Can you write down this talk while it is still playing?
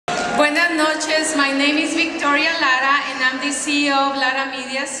Buenas noches, my name is Victoria Lara and I'm the CEO of Lara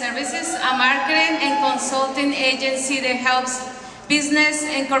Media Services, a marketing and consulting agency that helps business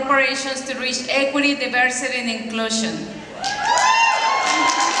and corporations to reach equity, diversity, and inclusion.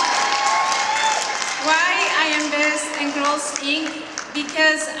 Why I invest in Girls Inc?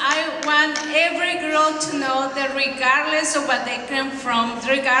 Because I want every girl to know that regardless of what they come from,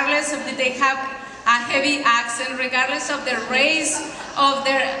 regardless of that they have a heavy accent, regardless of their race, of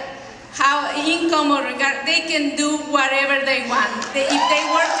their income, or they can do whatever they want. If they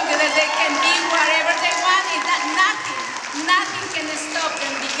work together, they can be whatever they want. Nothing can stop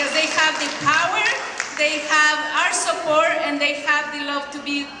them because they have the power, they have our support, and they have the love to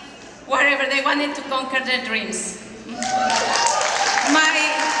be whatever they wanted to conquer their dreams.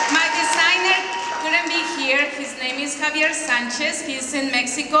 My designer couldn't be here. His name is Javier Sanchez. He's in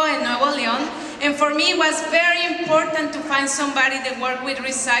Mexico and Nuevo León. And for me, it was very important to find somebody that worked with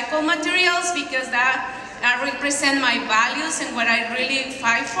recycled materials because that represent my values and what I really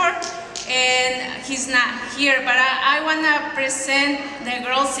fight for. And he's not here, but I want to present the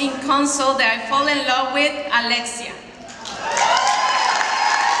Girls in Console that I fall in love with, Alexia.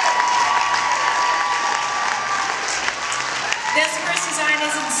 This first design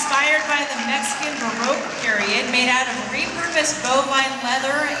is inspired by the Mexican Baroque period, made out of repurposed bovine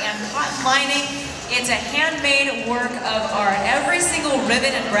leather and cotton lining. It's a handmade work of art. Every single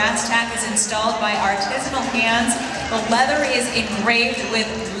rivet and brass tack is installed by artisanal hands. The leather is engraved with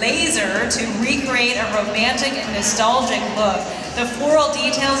laser to recreate a romantic and nostalgic look. The floral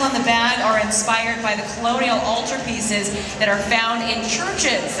details on the bag are inspired by the colonial altarpieces that are found in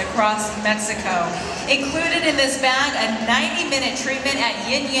churches across Mexico. Included in this bag, a 90-minute treatment at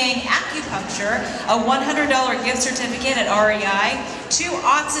Yin Yang Acupuncture, a $100 gift certificate at REI, 2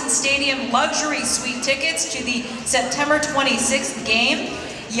 Autzen Stadium luxury suite tickets to the September 26th game,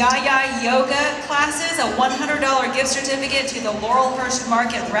 Yaya Yoga classes, a $100 gift certificate to the Laurelhurst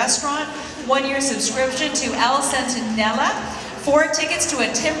Market Restaurant, 1-year subscription to El Centinela, 4 tickets to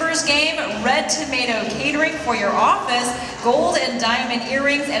a Timbers game, Red Tomato catering for your office, gold and diamond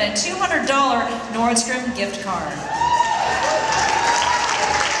earrings, and a $200 Nordstrom gift card.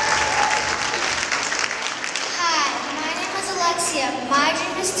 Hi, my name is Alexia. My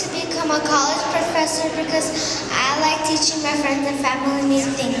dream is to become a college professor because I like teaching my friends and family new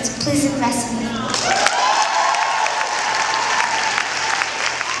things. Please invest in me.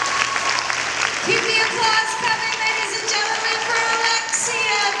 Keep the applause coming, ladies and gentlemen, for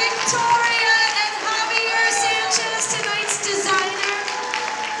Alexia, Victoria, and Javier Sanchez, tonight's designer.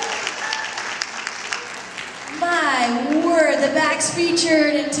 My word, the bags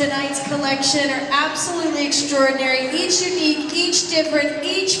featured in tonight's collection are absolutely extraordinary, each unique, each different,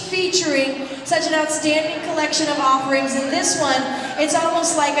 each featuring such an outstanding collection of offerings. And this one, it's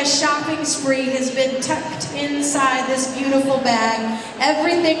almost like a shopping spree has been tucked inside this beautiful bag.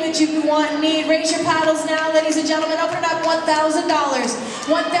 Everything that you could want and need. Raise your paddles now, ladies and gentlemen. Open it up, $1,000.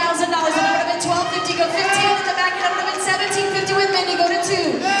 $1,000, and it would have been $1,250. Go 15 in the back, and it would have been $1,750 with Mindy. Go to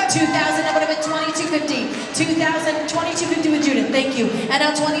 2. $2,000, that would have been $2,250. $2,000, $2,250 with Judith. Thank you. And now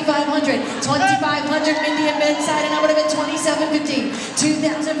 $2,500. $2,500, Mindy and Ben side, and that would have been $2,750.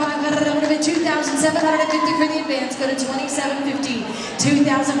 $2,500, that would have been $2,750 for the advance. Go to $2,750.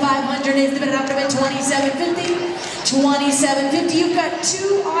 $2,500 is the bid. That would have been $2,750. $2,750. You've got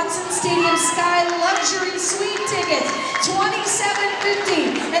 2 Autzen Stadium Sky luxury suite tickets.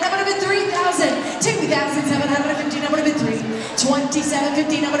 $2,750, and that would have been $3,000. $2,750. That would have been $3,000.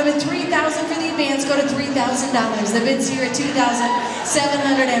 $2,750. That would have been $3,000 for the advance. Go to $3,000. The bid's here at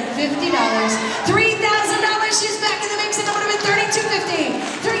 $2,750. $3,000. She's back in the mix, and that would have been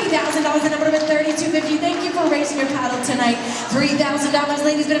 $3,250. $3,000, and that would have been $3,250. Thank you for raising your paddle tonight. $3,000,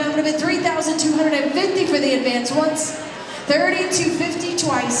 ladies, but that would have been $3,250 for the advance once. $3,250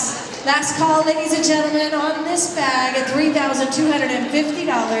 twice. Last call, ladies and gentlemen, on this bag at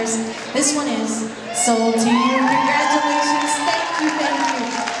 $3,250. This one is sold to you. Congratulations.